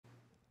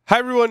Hi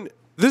everyone,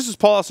 this is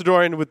Paul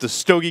Asadorian with the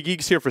Stogie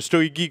Geeks here for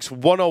Stogie Geeks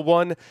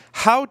 101,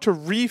 how to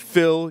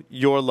refill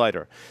your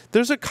lighter.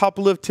 There's a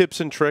couple of tips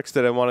and tricks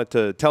that I wanted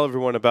to tell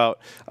everyone about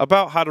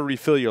how to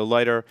refill your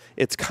lighter.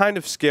 It's kind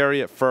of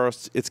scary at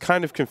first, it's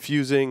kind of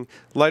confusing.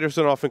 Lighters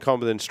don't often come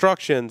with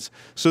instructions,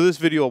 so this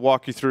video will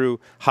walk you through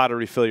how to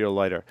refill your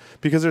lighter.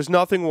 Because there's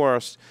nothing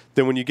worse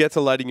than when you get to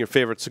lighting your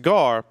favorite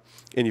cigar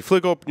and you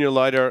flick open your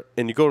lighter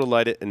and you go to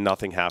light it and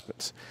nothing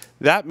happens.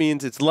 That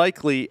means it's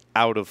likely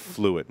out of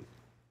fluid.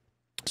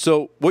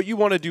 So what you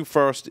want to do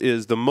first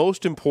is the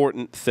most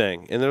important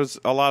thing, and there's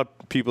a lot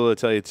of people that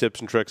tell you tips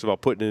and tricks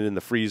about putting it in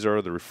the freezer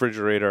or the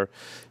refrigerator.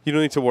 You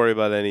don't need to worry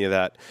about any of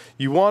that.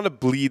 You want to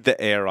bleed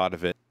the air out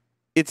of it.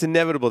 It's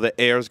inevitable that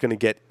air is going to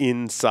get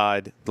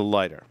inside the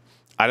lighter.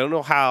 I don't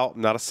know how,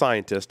 I'm not a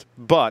scientist,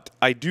 but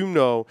I do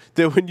know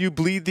that when you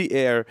bleed the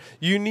air,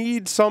 you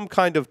need some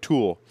kind of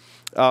tool.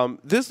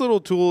 This little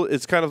tool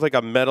is kind of like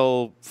a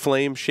metal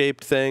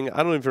flame-shaped thing.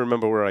 I don't even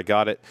remember where I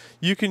got it.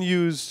 You can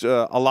use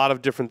a lot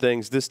of different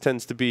things. This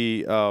tends to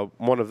be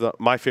one of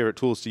my favorite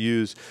tools to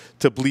use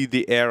to bleed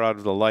the air out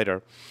of the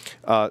lighter.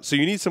 So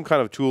you need some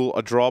kind of tool.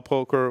 A draw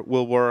poker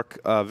will work,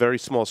 a very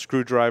small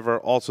screwdriver.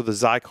 Also the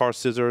cigar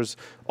scissors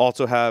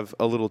also have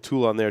a little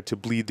tool on there to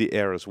bleed the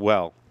air as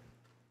well.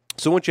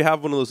 So once you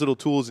have one of those little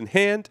tools in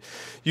hand,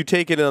 you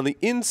take it on the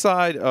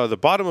inside, the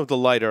bottom of the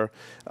lighter,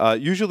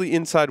 usually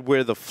inside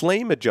where the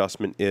flame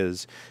adjustment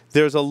is,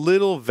 there's a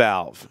little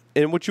valve.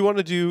 And what you want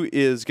to do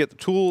is get the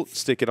tool,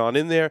 stick it on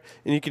in there,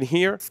 and you can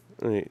hear,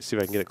 let me see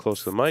if I can get it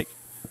close to the mic,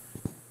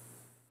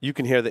 you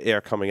can hear the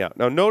air coming out.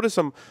 Now notice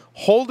I'm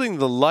holding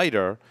the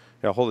lighter,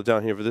 I'll hold it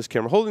down here for this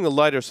camera, holding the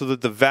lighter so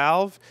that the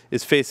valve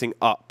is facing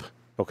up.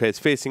 Okay, it's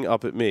facing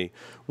up at me.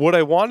 What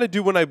I want to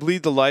do when I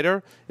bleed the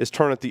lighter is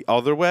turn it the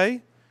other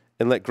way,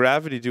 and let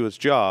gravity do its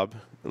job.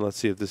 And let's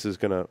see if this is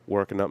going to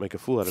work and not make a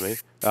fool out of me.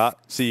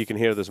 See, you can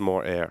hear there's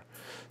more air.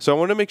 So I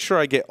want to make sure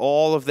I get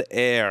all of the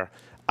air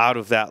out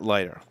of that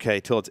lighter, okay,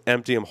 till it's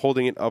empty. I'm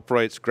holding it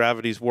upright.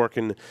 Gravity's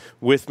working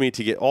with me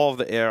to get all of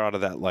the air out of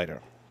that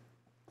lighter.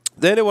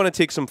 Then I want to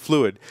take some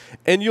fluid.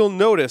 And you'll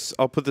notice,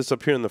 I'll put this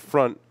up here in the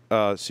front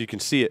so you can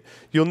see it.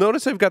 You'll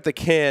notice I've got the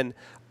can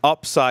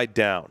upside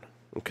down.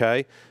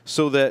 Okay,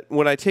 so that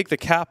when I take the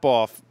cap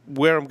off,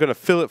 where I'm going to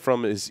fill it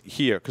from is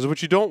here. Because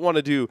what you don't want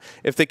to do,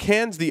 if the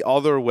can's the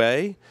other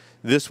way,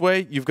 this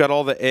way, you've got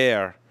all the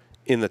air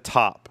in the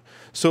top.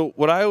 So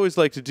what I always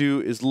like to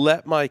do is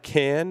let my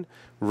can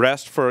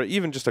rest for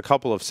even just a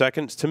couple of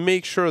seconds to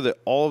make sure that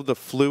all of the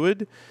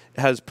fluid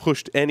has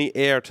pushed any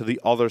air to the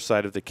other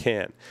side of the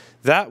can.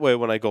 That way,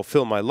 when I go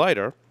fill my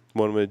lighter,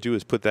 what I'm going to do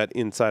is put that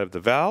inside of the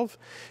valve.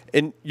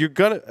 And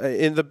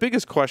the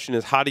biggest question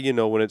is, how do you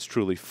know when it's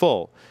truly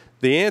full?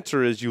 The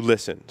answer is you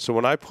listen. So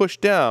when I push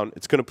down,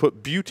 it's going to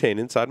put butane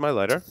inside my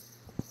lighter.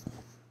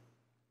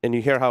 And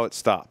you hear how it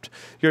stopped.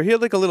 You'll hear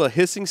like a little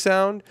hissing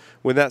sound.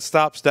 When that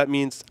stops, that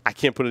means I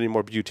can't put any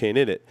more butane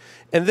in it.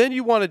 And then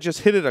you want to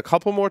just hit it a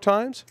couple more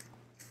times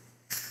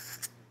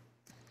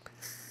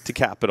to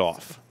cap it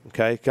off.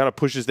 Okay, kind of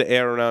pushes the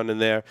air around in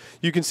there.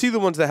 You can see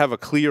the ones that have a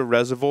clear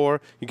reservoir.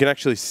 You can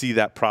actually see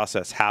that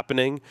process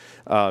happening.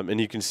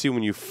 And you can see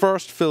when you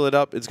first fill it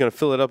up, it's going to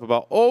fill it up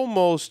about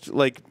almost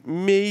like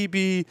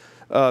maybe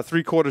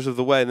 3/4 of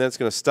the way, and then it's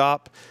going to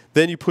stop.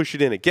 Then you push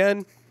it in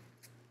again,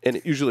 and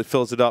it usually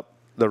fills it up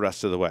the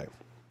rest of the way.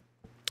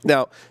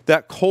 Now,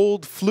 that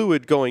cold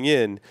fluid going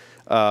in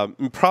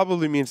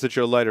probably means that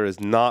your lighter is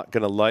not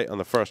going to light on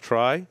the first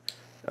try.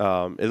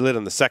 It lit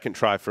on the second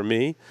try for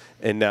me,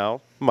 and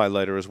now my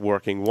lighter is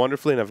working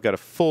wonderfully, and I've got a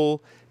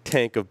full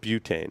tank of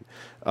butane.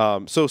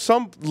 So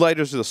some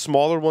lighters, the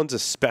smaller ones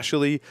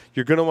especially,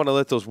 you're going to want to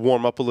let those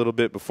warm up a little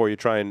bit before you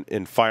try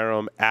and fire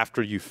them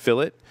after you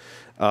fill it.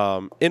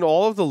 In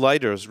all of the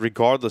lighters,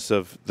 regardless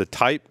of the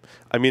type,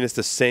 I mean, it's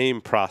the same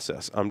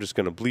process. I'm just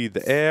going to bleed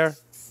the air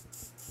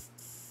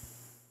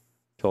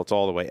till it's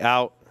all the way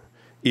out.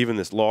 Even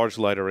this large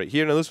lighter right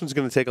here. Now this one's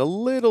going to take a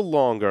little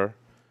longer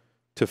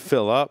to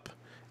fill up.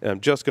 And I'm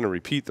just going to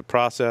repeat the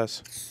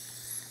process.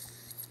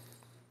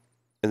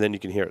 And then you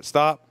can hear it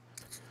stop.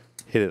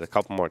 Hit it a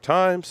couple more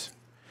times.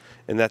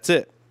 And that's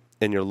it.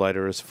 And your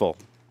lighter is full.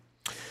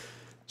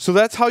 So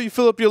that's how you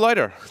fill up your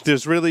lighter.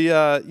 There's really,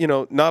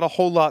 not a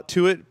whole lot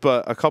to it,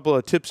 but a couple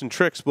of tips and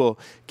tricks will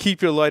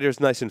keep your lighters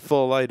nice and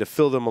full, allow you to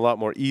fill them a lot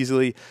more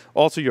easily.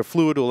 Also, your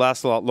fluid will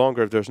last a lot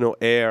longer if there's no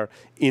air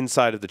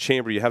inside of the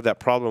chamber. You have that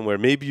problem where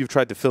maybe you've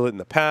tried to fill it in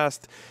the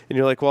past, and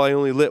you're like, well, I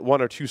only lit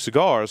 1 or 2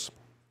 cigars.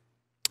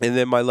 And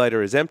then my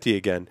lighter is empty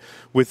again.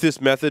 With this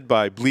method,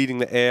 by bleeding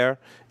the air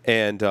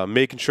and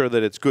making sure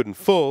that it's good and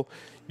full,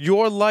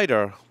 your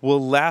lighter will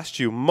last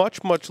you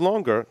much, much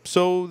longer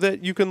so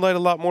that you can light a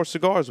lot more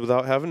cigars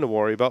without having to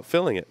worry about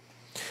filling it.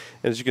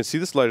 And as you can see,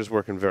 this lighter is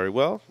working very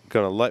well. I'm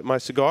going to light my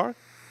cigar.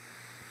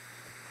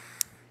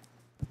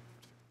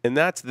 And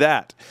that's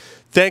that.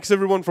 Thanks,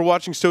 everyone, for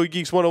watching Stogie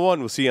Geeks 101.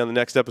 We'll see you on the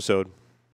next episode.